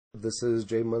this is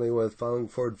Jay Money with Falling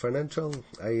Forward Financial.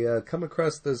 I come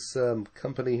across this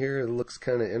company here. It looks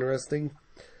kind of interesting.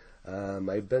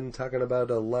 I've been talking about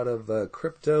a lot of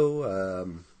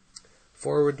crypto.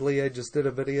 Forwardly, I just did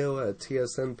a video,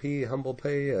 TSNP, Humble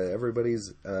Pay.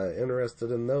 Everybody's interested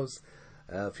in those.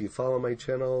 If you follow my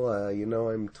channel, you know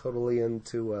I'm totally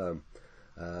into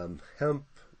hemp,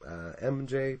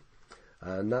 MJ.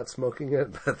 Not smoking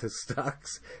it, but the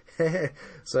stocks.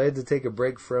 So I had to take a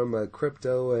break from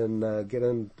crypto and get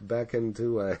back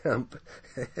into hemp.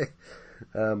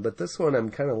 But this one, I'm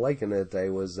kind of liking it. I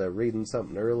was reading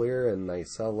something earlier, and I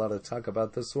saw a lot of talk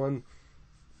about this one.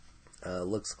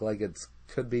 Looks like it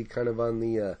could be kind of on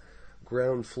the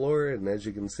ground floor, and as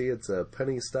you can see, it's a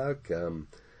penny stock. It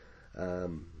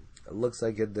looks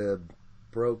like it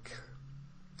broke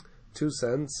 2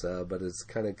 cents, but it's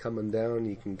kind of coming down.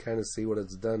 You can kind of see what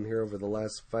it's done here over the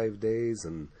last 5 days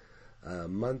and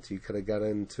month. You could have got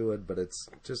into it, but it's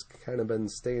just kind of been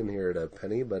staying here at a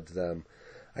penny. But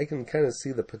I can kind of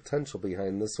see the potential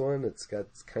behind this one. It's got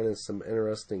kind of some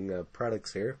interesting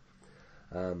products here.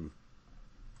 I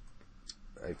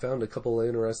found a couple of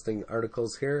interesting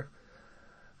articles here.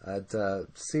 At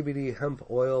CBD Hemp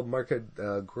Oil Market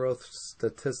Growth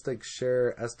Statistics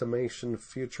Share Estimation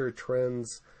Future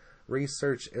Trends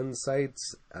Research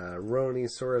Insights,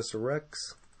 Rhinoceros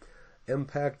Rex,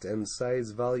 Impact and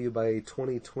Size Value by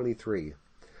 2023.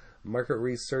 Market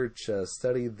research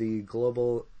studied the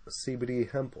global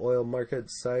CBD hemp oil market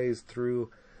size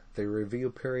through the review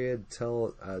period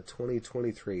till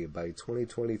 2023. By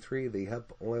 2023, the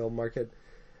hemp oil market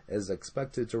is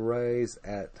expected to rise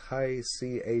at high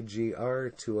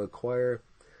CAGR to acquire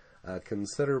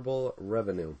considerable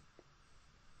revenue.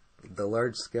 The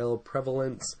large-scale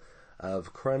prevalence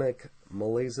of chronic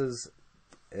malaises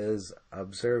is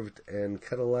observed and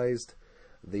catalyzed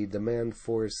the demand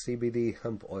for CBD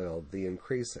hemp oil. The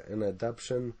increase in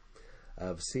adoption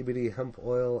of CBD hemp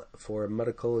oil for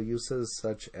medical uses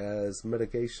such as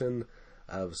mitigation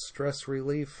of stress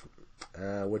relief,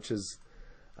 which is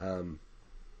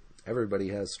everybody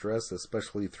has stress,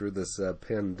 especially through this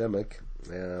pandemic.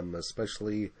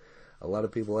 Especially a lot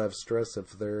of people have stress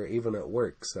if they're even at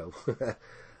work. So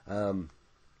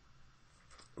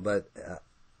but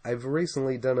I've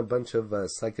recently done a bunch of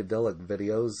psychedelic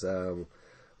videos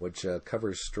which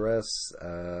cover stress,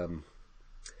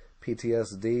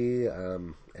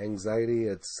 PTSD, anxiety.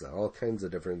 It's all kinds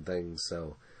of different things.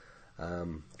 So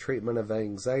treatment of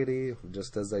anxiety,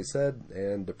 just as I said,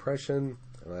 and depression,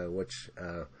 which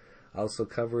also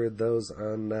covered those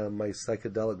on my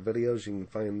psychedelic videos. You can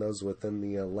find those within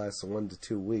the last 1 to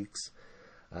 2 weeks.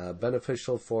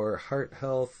 Beneficial for heart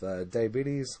health,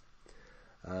 diabetes,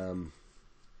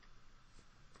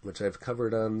 which I've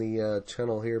covered on the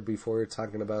channel here before,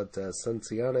 talking about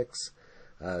Sensionics.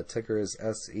 Ticker is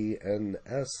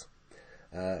SENS.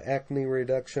 Acne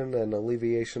reduction and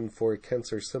alleviation for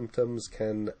cancer symptoms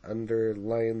can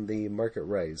underline the market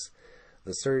rise.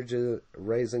 The surge in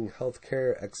rising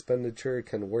healthcare expenditure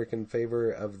can work in favor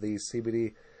of the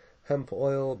CBD hemp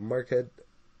oil market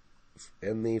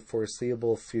in the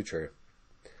foreseeable future.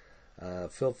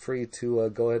 Feel free to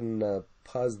go ahead and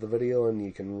pause the video, and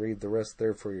you can read the rest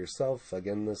there for yourself.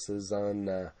 Again, this is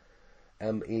on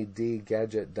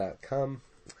medgadget.com,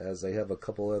 as I have a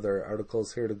couple other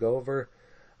articles here to go over.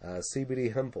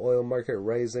 CBD hemp oil market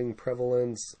rising,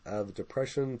 prevalence of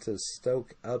depression to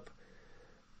stoke up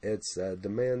its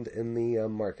demand in the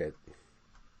market.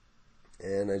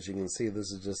 And as you can see,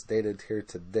 this is just dated here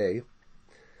today.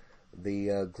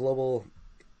 The global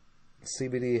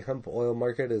CBD hemp oil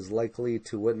market is likely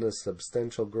to witness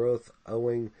substantial growth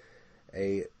owing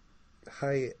a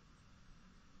high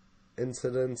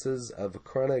incidences of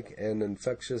chronic and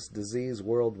infectious disease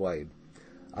worldwide.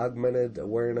 Augmented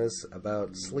awareness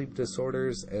about sleep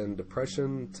disorders and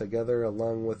depression, together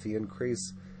along with the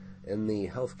increase in the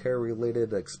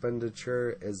healthcare-related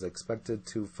expenditure, is expected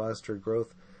to foster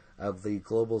growth of the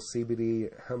global CBD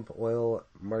hemp oil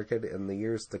market in the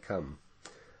years to come.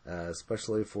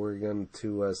 Especially if we're going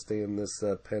to stay in this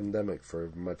pandemic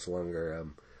for much longer.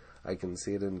 I can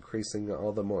see it increasing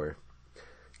all the more.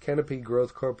 Canopy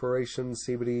Growth Corporation,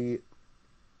 CBD,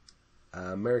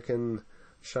 American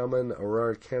Shaman,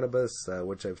 Aurora Cannabis,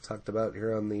 which I've talked about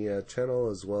here on the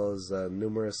channel, as well as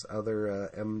numerous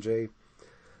other MJ.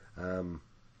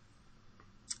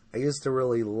 I used to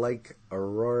really like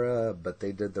Aurora, but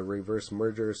they did the reverse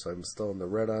merger, so I'm still in the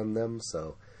red on them.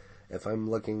 So if I'm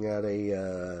looking at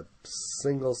a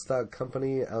single stock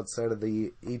company outside of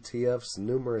the ETFs,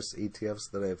 numerous ETFs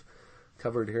that I've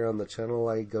covered here on the channel,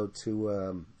 I go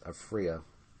to Afria.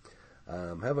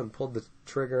 Haven't pulled the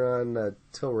trigger on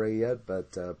Tilray yet,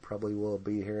 but probably will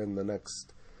be here in the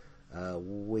next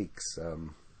weeks.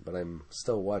 But I'm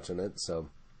still watching it, so.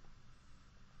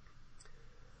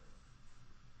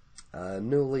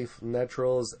 New Leaf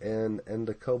Naturals and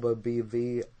Indicoba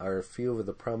BV are a few of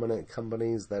the prominent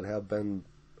companies that have been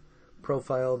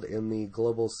profiled in the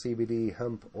global CBD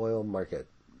hemp oil market.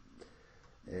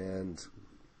 And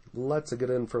lots of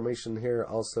good information here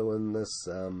also in this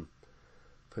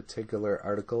particular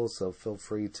article, so feel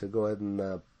free to go ahead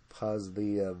and pause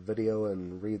the video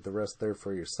and read the rest there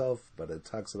for yourself. But it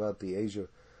talks about the Asia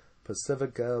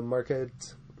Pacific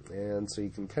market, and so you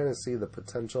can kind of see the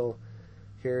potential.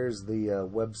 Here's the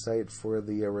website for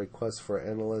the request for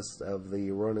analysts of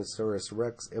the Rhinoceros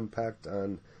Rex impact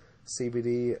on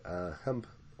CBD hemp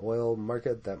oil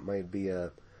market. That might be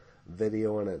a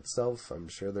video in itself. I'm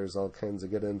sure there's all kinds of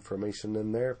good information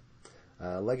in there.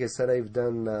 Like I said, I've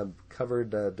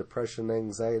covered depression,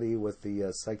 anxiety with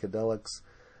the psychedelics,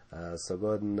 so go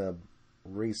ahead and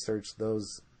research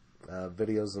those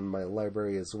videos in my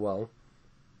library as well.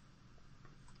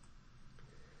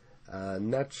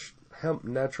 Hemp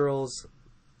Naturals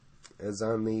is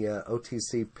on the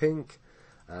OTC Pink,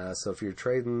 so if you're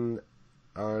trading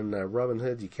on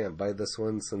Robinhood, you can't buy this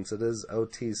one since it is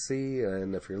OTC,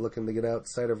 and if you're looking to get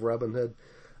outside of Robinhood,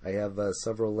 I have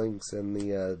several links in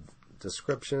the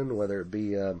description, whether it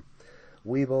be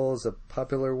Webull is a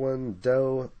popular one,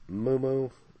 Doe,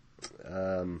 Moomoo,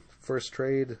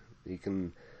 Firstrade. You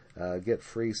can get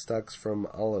free stocks from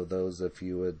all of those if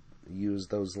you would use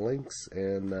those links,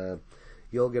 and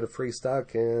you'll get a free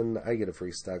stock, and I get a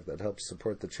free stock that helps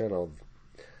support the channel.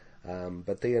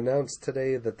 But they announced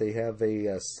today that they have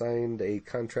signed a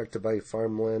contract to buy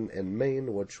farmland in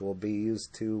Maine, which will be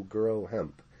used to grow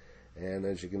hemp. And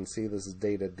as you can see, this is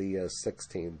dated the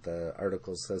 16th. The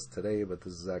article says today, but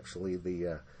this is actually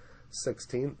the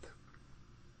 16th.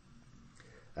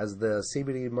 As the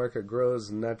CBD market grows,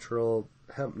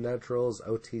 Hemp Naturals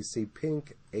OTC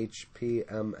Pink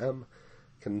HPMM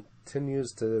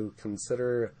continues to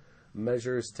consider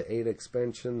measures to aid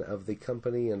expansion of the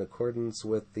company in accordance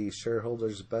with the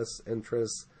shareholders' best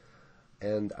interests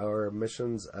and our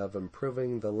missions of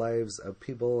improving the lives of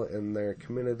people in their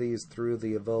communities through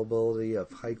the availability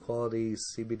of high-quality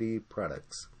CBD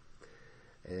products.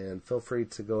 And feel free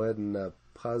to go ahead and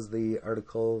pause the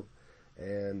article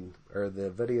or the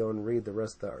video and read the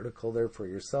rest of the article there for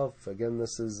yourself. Again,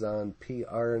 this is on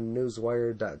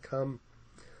prnewswire.com.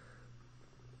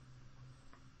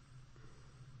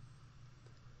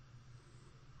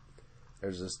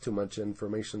 There's just too much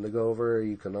information to go over.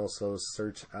 You can also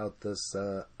search out this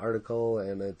article,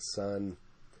 and it's on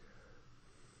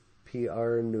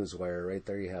PR Newswire. Right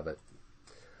there you have it.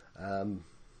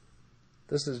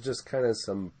 This is just kind of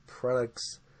some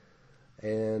products,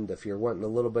 and if you're wanting a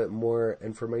little bit more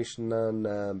information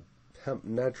on Hemp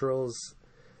Naturals,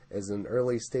 is an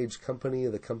early stage company.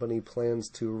 The company plans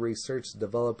to research,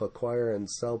 develop, acquire, and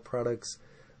sell products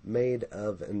made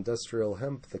of industrial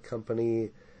hemp. The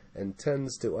company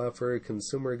intends to offer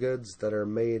consumer goods that are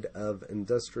made of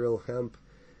industrial hemp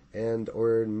and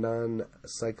or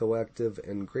non-psychoactive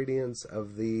ingredients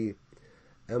of the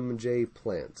MJ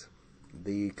plant.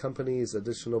 The company's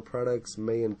additional products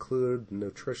may include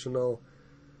nutritional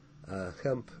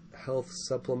hemp health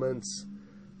supplements,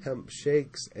 hemp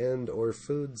shakes and or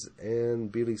foods,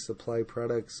 and beauty supply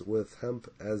products with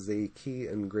hemp as a key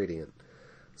ingredient.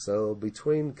 So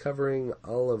between covering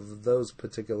all of those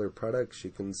particular products,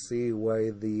 you can see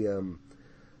why the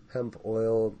hemp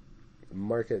oil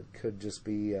market could just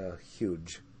be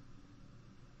huge.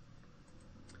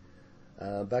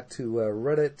 Back to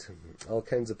Reddit, all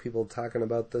kinds of people talking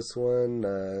about this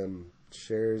one.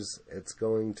 Shares, it's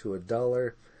going to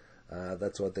 $1.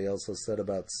 That's what they also said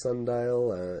about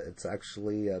Sundial. It's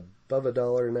actually above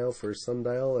 $1 now for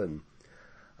Sundial, and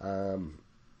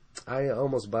I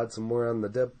almost bought some more on the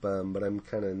dip, but I'm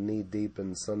kind of knee deep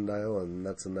in Sundial, and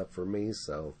that's enough for me.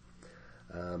 So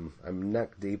I'm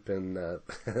neck deep in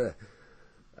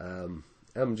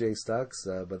MJ stocks,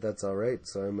 but that's all right.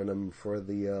 So I'm in them for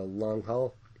the long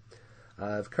haul.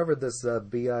 I've covered this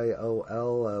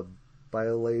BIOL,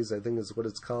 Biolase, I think is what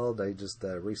it's called. I just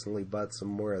recently bought some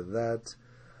more of that.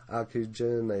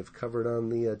 Oxygen, I've covered on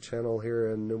the channel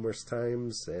here numerous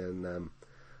times, and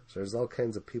so there's all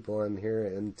kinds of people in here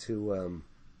into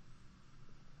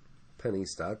penny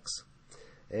stocks,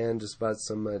 and just bought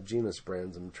some Genus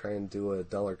brands. I'm trying to do a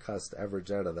dollar cost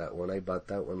average out of that one. I bought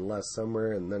that one last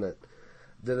summer, and then it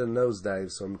did a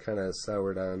nosedive, so I'm kind of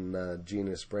soured on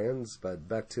Genus brands. But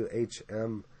back to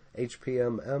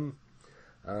HPMM.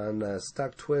 On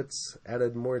Stock Twits,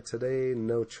 added more today,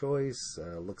 no choice.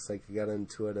 Looks like you got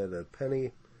into it at a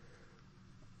penny.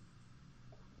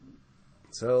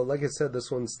 So, like I said, this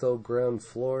one's still ground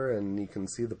floor, and you can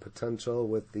see the potential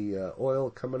with the oil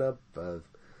coming up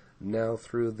now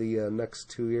through the next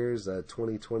 2 years,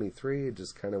 2023.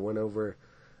 Just kind of went over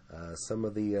some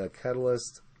of the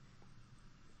catalyst.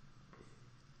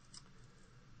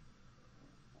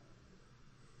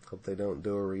 Hope they don't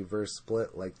do a reverse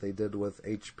split like they did with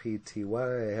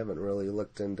HPTY. I haven't really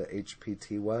looked into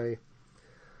HPTY.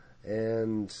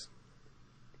 And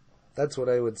that's what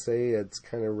I would say. It's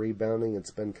kind of rebounding.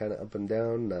 It's been kind of up and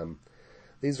down.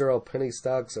 These are all penny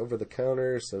stocks over the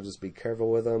counter, so just be careful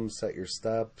with them. Set your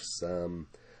stops.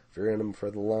 If you're in them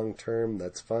for the long term,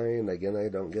 that's fine. Again, I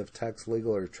don't give tax,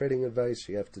 legal, or trading advice.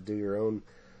 You have to do your own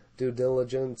due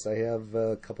diligence. I have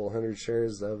a couple hundred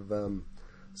shares of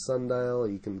Sundial.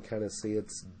 You can kind of see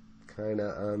it's kind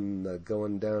of on the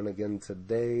going down again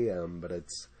today, but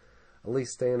it's at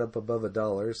least staying up above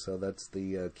 $1, so that's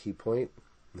the key point.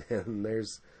 And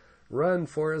there's run,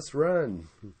 Forrest, run.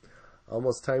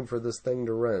 Almost time for this thing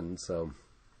to run. So,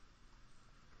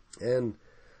 and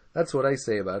that's what I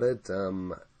say about it.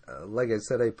 Like I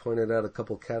said, I pointed out a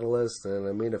couple catalysts, and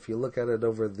I mean, if you look at it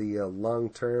over the long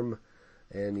term,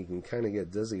 and you can kind of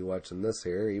get dizzy watching this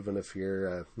here, even if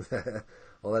you're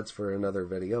well, that's for another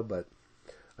video, but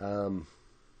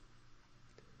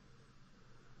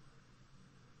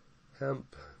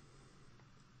hemp.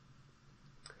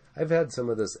 I've had some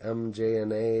of this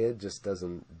MJNA. It just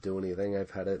doesn't do anything.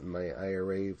 I've had it in my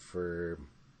IRA for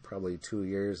probably 2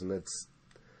 years, and it's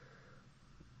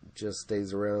just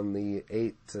stays around the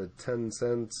 8 to 10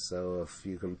 cents. So if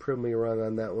you can prove me wrong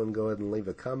on that one, go ahead and leave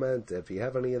a comment. If you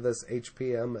have any of this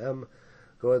HPMM,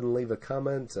 go ahead and leave a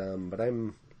comment. But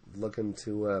I'm looking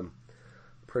to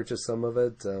purchase some of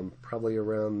it, probably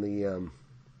around the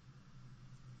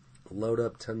load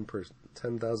up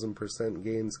 10,000%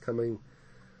 gains coming.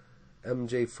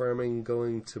 MJ farming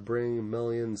going to bring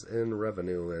millions in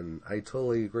revenue, and I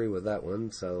totally agree with that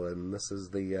one. So, and this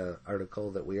is the article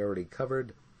that we already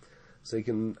covered, so you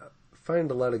can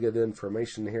find a lot of good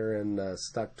information here in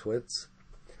Stock Twits.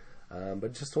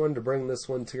 But just wanted to bring this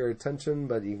one to your attention.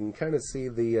 But you can kind of see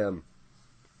the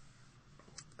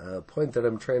point that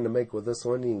I'm trying to make with this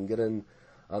one. You can get in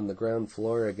on the ground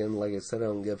floor. Again, like I said, I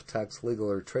don't give tax, legal,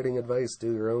 or trading advice.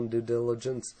 Do your own due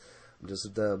diligence. I'm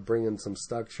just bringing some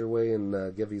stocks your way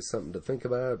and give you something to think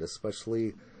about,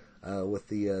 especially with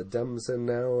the Dems in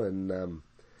now and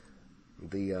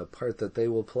the part that they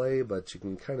will play. But you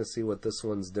can kind of see what this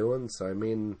one's doing. So, I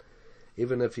mean,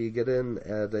 even if you get in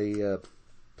at a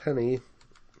penny,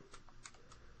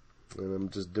 and I'm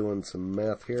just doing some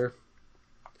math here.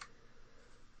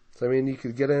 So, I mean, you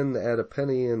could get in at a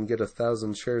penny and get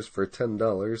 1,000 shares for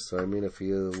 $10. So, I mean, if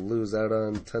you lose out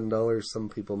on $10, some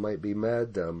people might be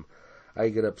mad. I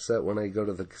get upset when I go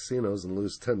to the casinos and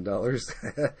lose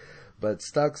 $10. But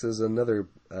stocks is another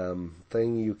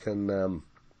thing you can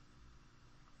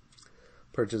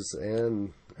purchase.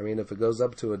 And, I mean, if it goes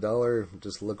up to $1,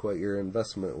 just look what your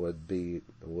investment would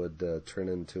turn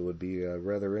into. Would be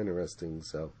rather interesting.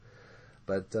 So.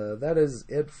 But that is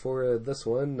it for this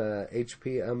one,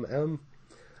 HPMM.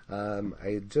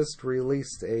 I just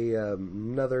released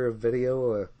another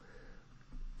video.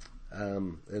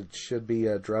 It should be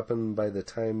dropping by the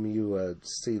time you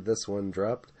see this one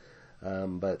dropped.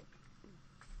 But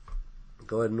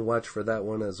go ahead and watch for that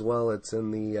one as well. It's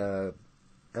in the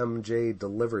MJ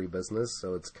delivery business,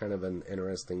 so it's kind of an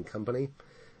interesting company.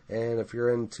 And if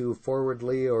you're into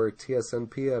Forwardly or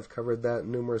TSNP, I've covered that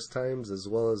numerous times, as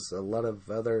well as a lot of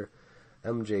other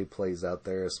MJ plays out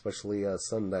there, especially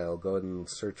Sundial. Go ahead and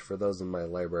search for those in my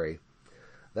library.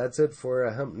 That's it for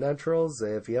Hemp Naturals.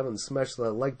 If you haven't smashed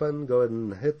that like button, go ahead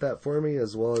and hit that for me,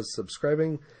 as well as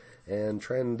subscribing. And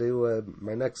trying to do,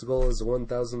 my next goal is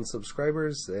 1,000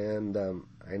 subscribers, and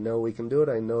I know we can do it.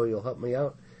 I know you'll help me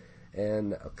out.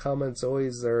 And comments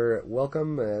always are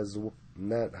welcome, as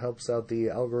that helps out the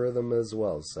algorithm as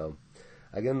well. So,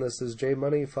 again, this is J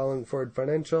Money, following Forward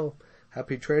Financial.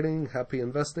 Happy trading, happy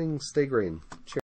investing, stay green. Cheers.